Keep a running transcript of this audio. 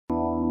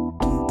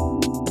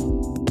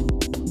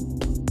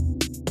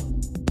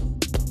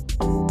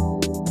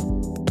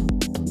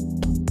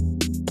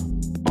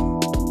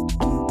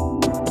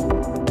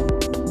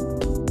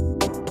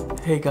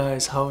Hey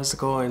guys, how's it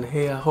going?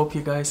 Hey, I hope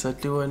you guys are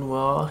doing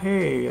well.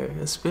 Hey,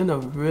 it's been a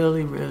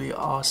really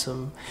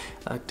awesome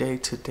day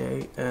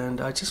today,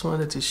 and I just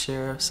wanted to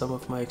share some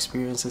of my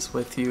experiences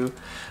with you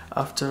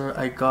after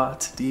I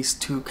got these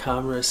two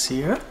cameras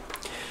here.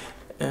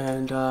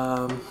 And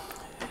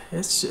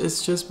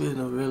it's just been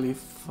a really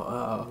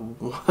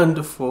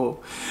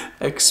wonderful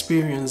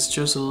experience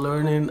just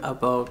learning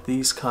about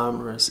these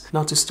cameras.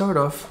 Now, to start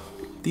off,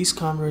 these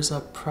cameras are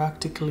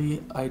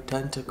practically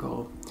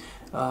identical.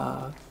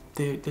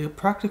 They're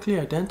practically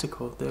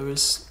identical. There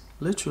is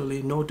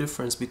literally no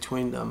difference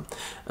between them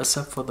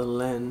except for the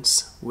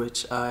lens,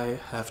 which I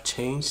have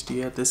changed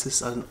here. This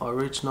is an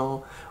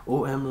original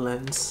OM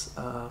lens,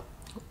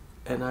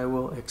 and I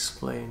will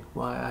explain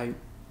why I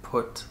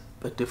put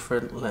a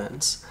different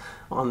lens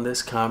on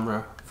this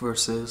camera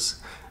versus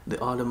the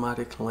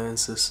automatic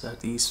lenses that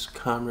these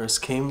cameras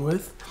came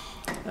with.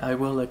 I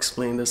will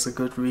explain. There's a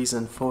good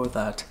reason for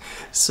that.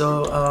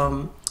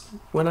 So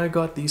when I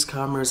got these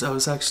cameras, I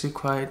was actually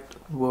quite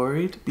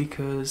worried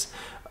because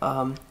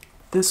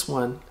this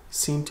one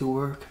seemed to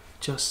work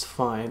just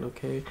fine.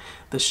 Okay,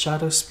 the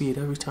shutter speed,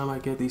 every time I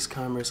get these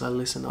cameras, I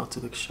listen out to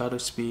the shutter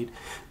speed.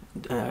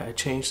 I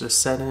change the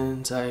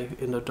settings,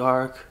 in the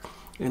dark,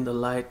 in the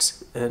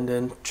lights, and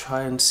then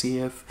try and see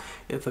if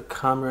the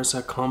cameras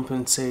are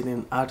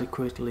compensating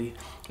adequately,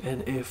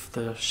 and if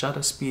the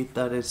shutter speed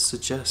that it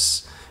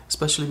suggests,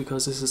 especially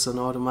because this is an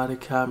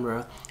automatic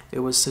camera, it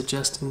was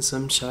suggesting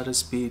some shutter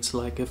speeds,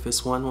 like if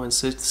it's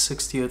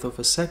 1/160th of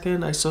a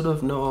second, I sort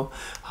of know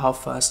how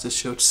fast it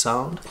should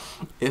sound.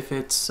 If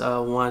it's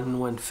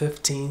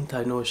 1/115th,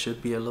 I know it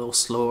should be a little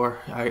slower.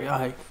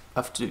 I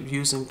after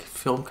using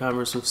film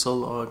cameras for so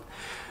long,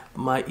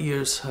 my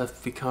ears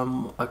have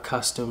become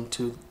accustomed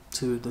to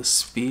the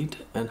speed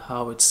and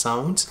how it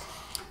sounds.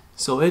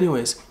 So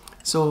anyways,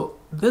 so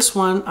this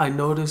one, I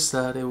noticed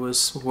that it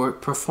was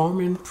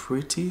performing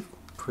pretty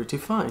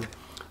fine,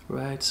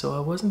 right? So I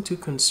wasn't too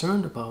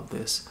concerned about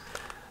this.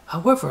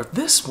 However,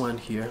 this one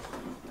here,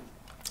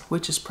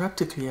 which is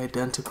practically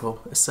identical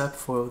except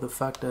for the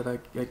fact that I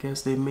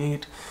guess they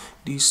made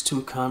these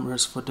two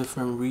cameras for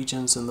different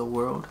regions in the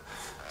world.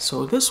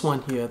 So this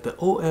one here, the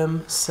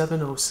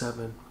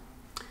OM707,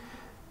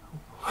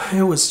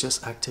 it was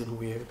just acting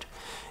weird.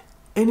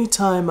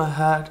 Anytime I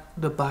had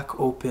the back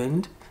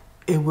opened,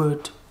 it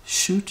would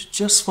shoot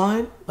just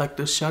fine, like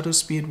the shutter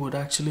speed would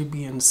actually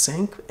be in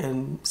sync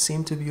and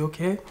seem to be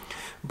okay.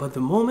 But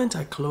the moment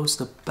I closed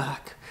the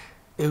back,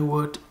 it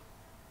would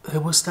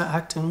start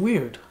acting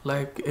weird,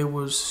 like it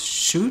would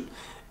shoot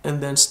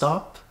and then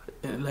stop,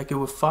 like it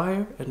would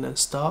fire and then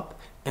stop,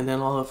 and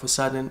then all of a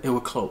sudden it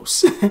would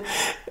close.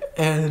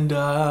 And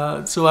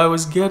so I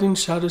was getting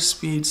shutter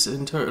speeds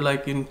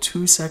like in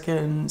 2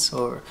 seconds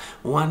or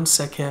 1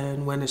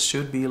 second when it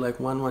should be like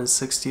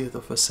 1/160th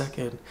of a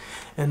second,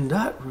 and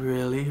that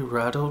really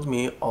rattled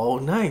me all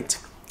night.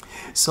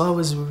 So I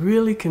was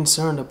really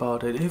concerned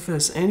about it. If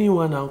there's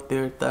anyone out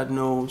there that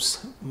knows,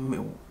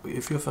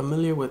 if you're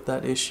familiar with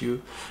that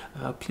issue,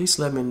 please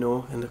let me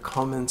know in the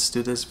comments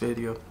to this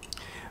video.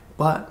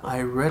 But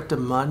I read the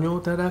manual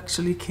that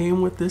actually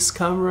came with this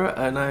camera,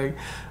 and I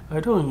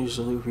don't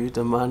usually read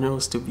the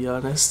manuals, to be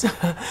honest.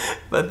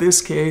 But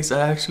this case, I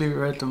actually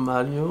read the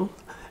manual,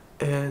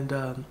 and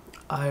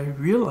I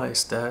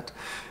realized that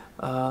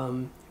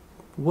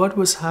what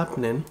was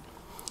happening,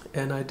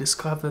 and I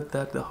discovered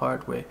that the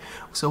hard way.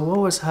 So what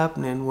was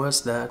happening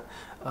was that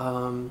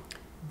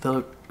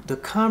the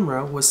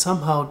camera was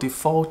somehow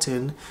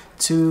defaulting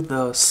to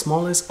the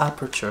smallest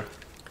aperture.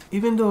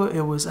 Even though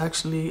it was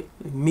actually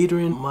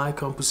metering my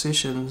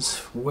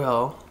compositions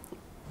well,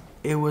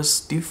 it was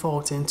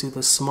defaulting to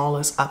the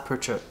smallest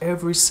aperture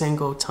every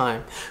single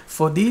time.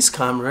 For these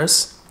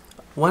cameras,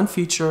 one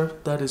feature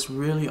that is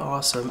really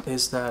awesome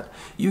is that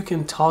you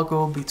can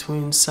toggle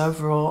between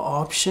several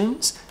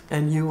options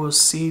and you will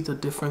see the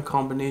different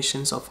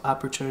combinations of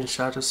aperture and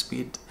shutter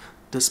speed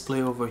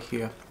display over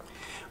here.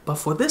 But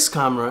for this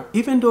camera,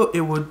 even though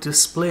it would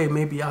display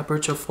maybe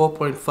aperture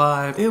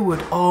 4.5, it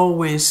would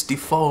always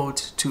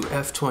default to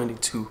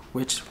f/22,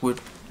 which would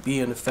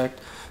be in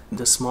effect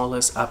the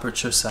smallest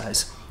aperture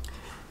size.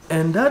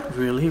 And that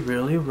really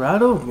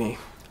rattled me.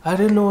 I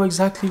didn't know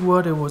exactly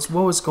what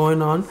was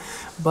going on,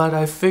 but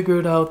I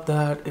figured out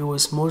that it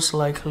was most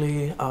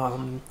likely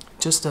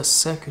just a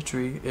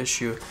circuitry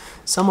issue.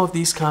 Some of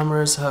these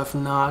cameras have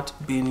not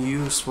been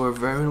used for a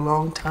very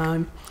long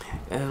time,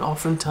 and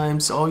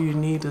oftentimes all you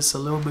need is a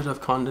little bit of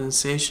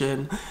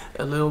condensation,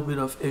 a little bit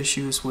of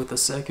issues with the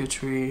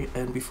circuitry,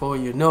 and before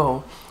you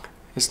know,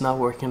 it's not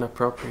working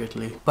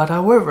appropriately. But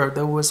however,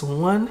 there was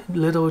one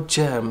little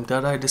gem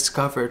that I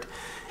discovered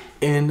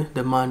in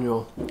the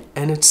manual,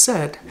 and it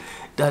said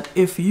that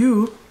if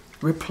you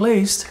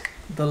replaced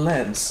the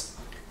lens,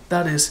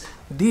 that is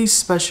these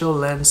special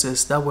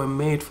lenses that were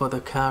made for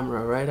the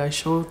camera, right? I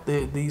showed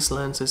these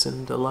lenses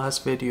in the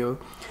last video.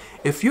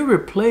 If you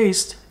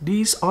replaced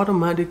these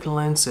automatic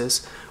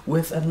lenses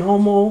with a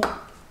normal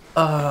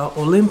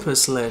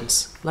Olympus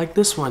lens, like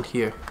this one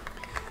here,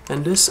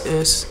 and this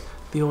is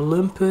the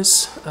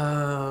Olympus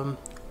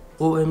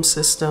OM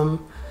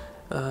system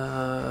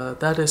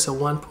That is a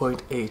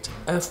 1.8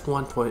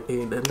 f1.8,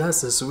 and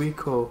that's a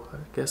Zuiko. I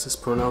guess it's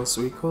pronounced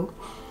Zuiko.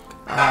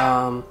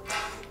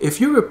 If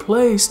you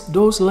replace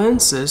those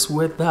lenses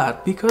with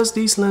that, because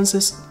these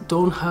lenses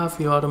don't have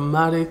the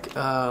automatic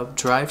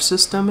drive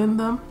system in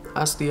them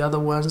as the other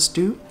ones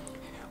do,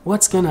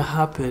 what's gonna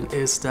happen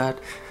is that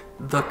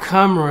the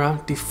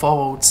camera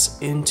defaults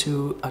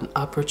into an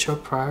aperture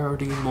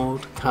priority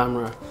mode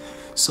camera.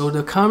 So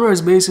the camera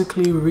is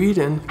basically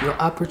reading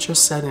your aperture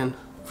setting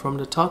from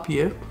the top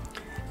here,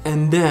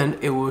 and then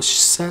it will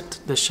set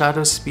the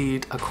shutter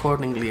speed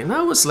accordingly. And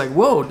I was like,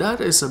 whoa,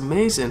 that is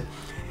amazing.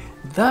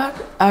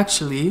 That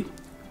actually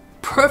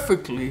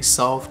perfectly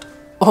solved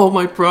all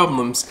my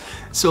problems.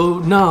 So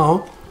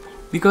now,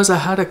 because I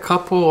had a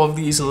couple of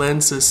these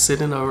lenses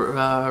sitting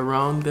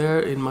around there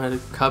in my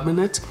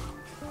cabinet,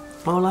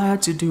 all I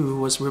had to do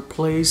was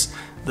replace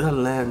the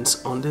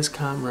lens on this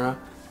camera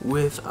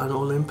with an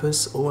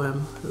Olympus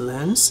OM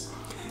lens,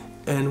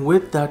 and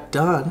with that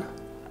done,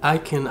 I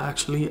can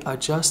actually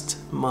adjust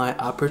my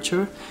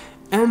aperture,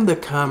 and the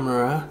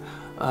camera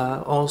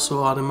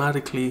also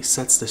automatically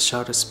sets the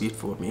shutter speed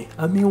for me.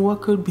 I mean,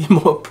 what could be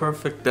more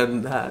perfect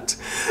than that?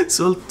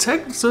 So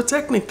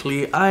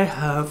technically, I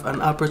have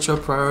an aperture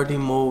priority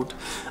mode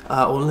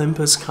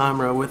Olympus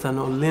camera with an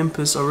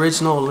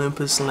original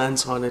Olympus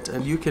lens on it,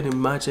 and you can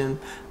imagine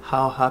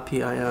how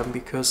happy I am,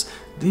 because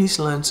these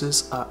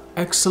lenses are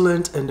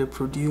excellent and they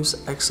produce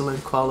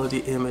excellent quality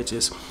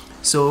images.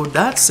 So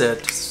that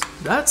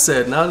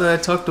said, now that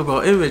I talked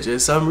about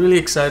images, I'm really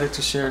excited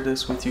to share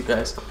this with you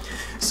guys.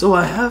 So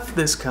I have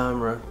this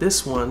camera,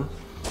 this one.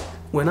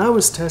 When I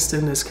was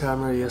testing this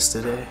camera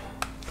yesterday,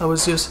 I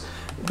was just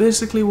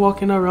basically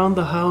walking around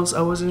the house.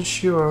 I wasn't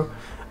sure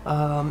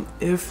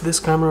if this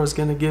camera was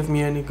gonna give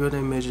me any good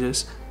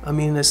images. I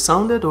mean, it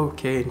sounded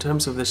okay in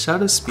terms of the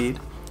shutter speed,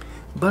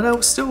 but I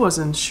still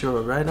wasn't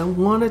sure, right? I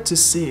wanted to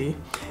see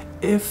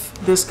if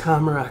this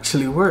camera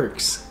actually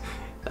works.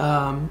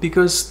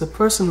 Because the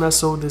person that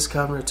sold this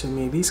camera to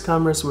me, these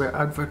cameras were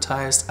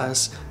advertised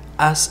as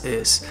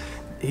is.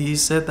 He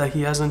said that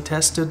he hasn't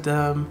tested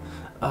them.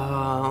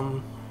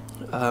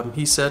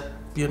 He said,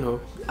 you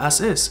know,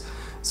 as is.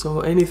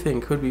 So anything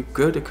could be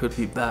good, it could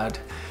be bad.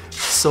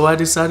 So I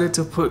decided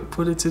to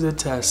put it to the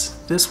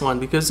test. This one,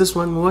 because this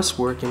one was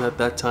working at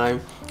that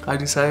time, I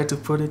decided to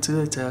put it to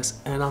the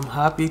test, and I'm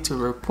happy to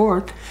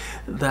report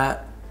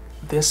that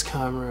this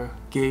camera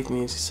gave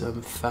me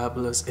some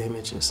fabulous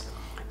images.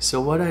 So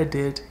what I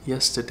did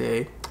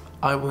yesterday,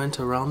 I went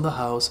around the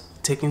house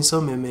taking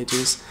some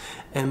images,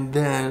 and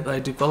then I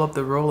developed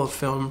the roll of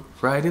film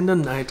right in the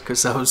night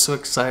because I was so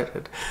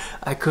excited.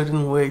 I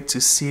couldn't wait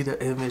to see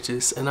the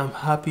images, and I'm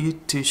happy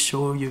to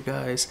show you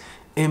guys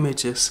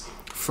images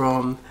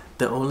from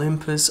the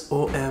Olympus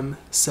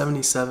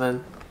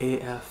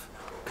OM-77AF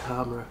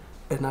camera.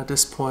 And at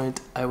this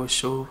point, I will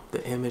show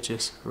the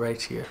images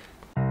right here.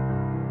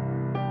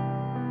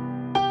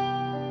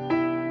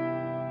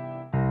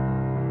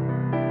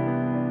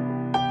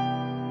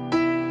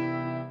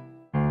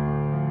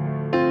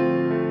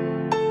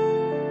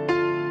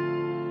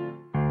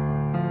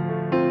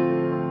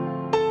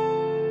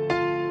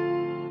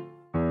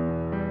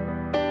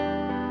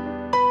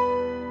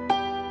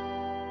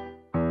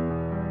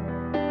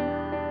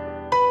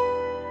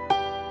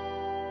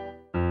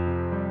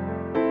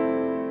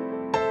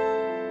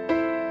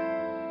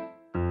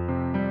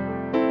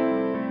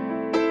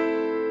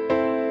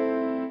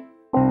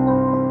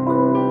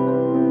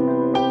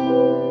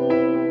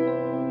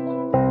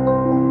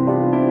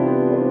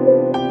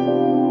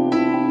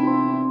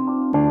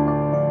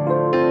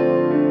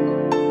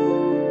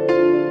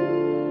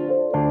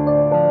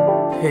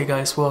 Hey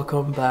guys,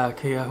 welcome back.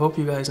 Hey, I hope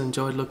you guys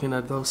enjoyed looking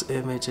at those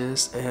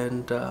images,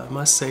 and I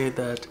must say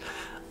that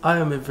I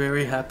am a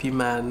very happy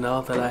man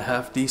now that I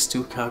have these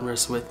two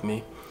cameras with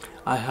me.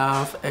 I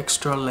have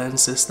extra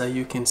lenses that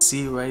you can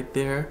see right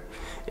there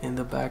in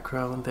the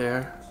background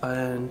there,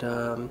 and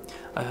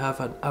I have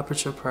an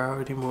aperture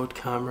priority mode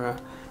camera.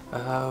 I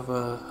have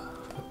a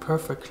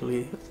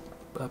perfectly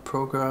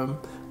program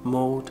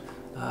mode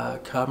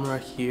camera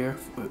here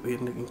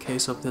in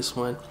case of this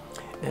one.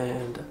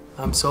 And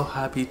I'm so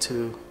happy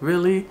to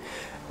really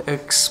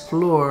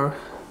explore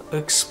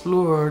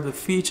the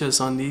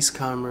features on these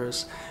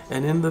cameras,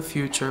 and in the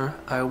future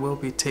I will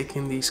be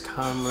taking these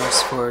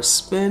cameras for a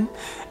spin,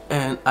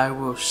 and I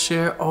will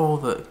share all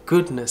the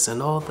goodness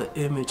and all the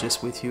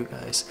images with you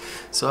guys.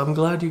 So I'm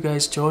glad you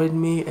guys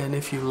joined me, and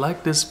if you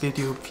like this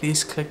video,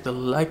 please click the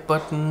like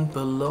button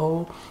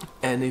below,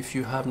 and if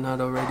you have not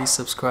already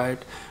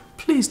subscribed,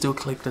 please do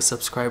click the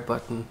subscribe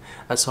button.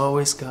 As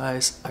always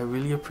guys, I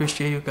really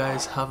appreciate you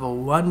guys. Have a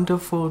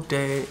wonderful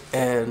day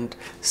and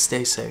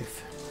stay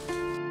safe.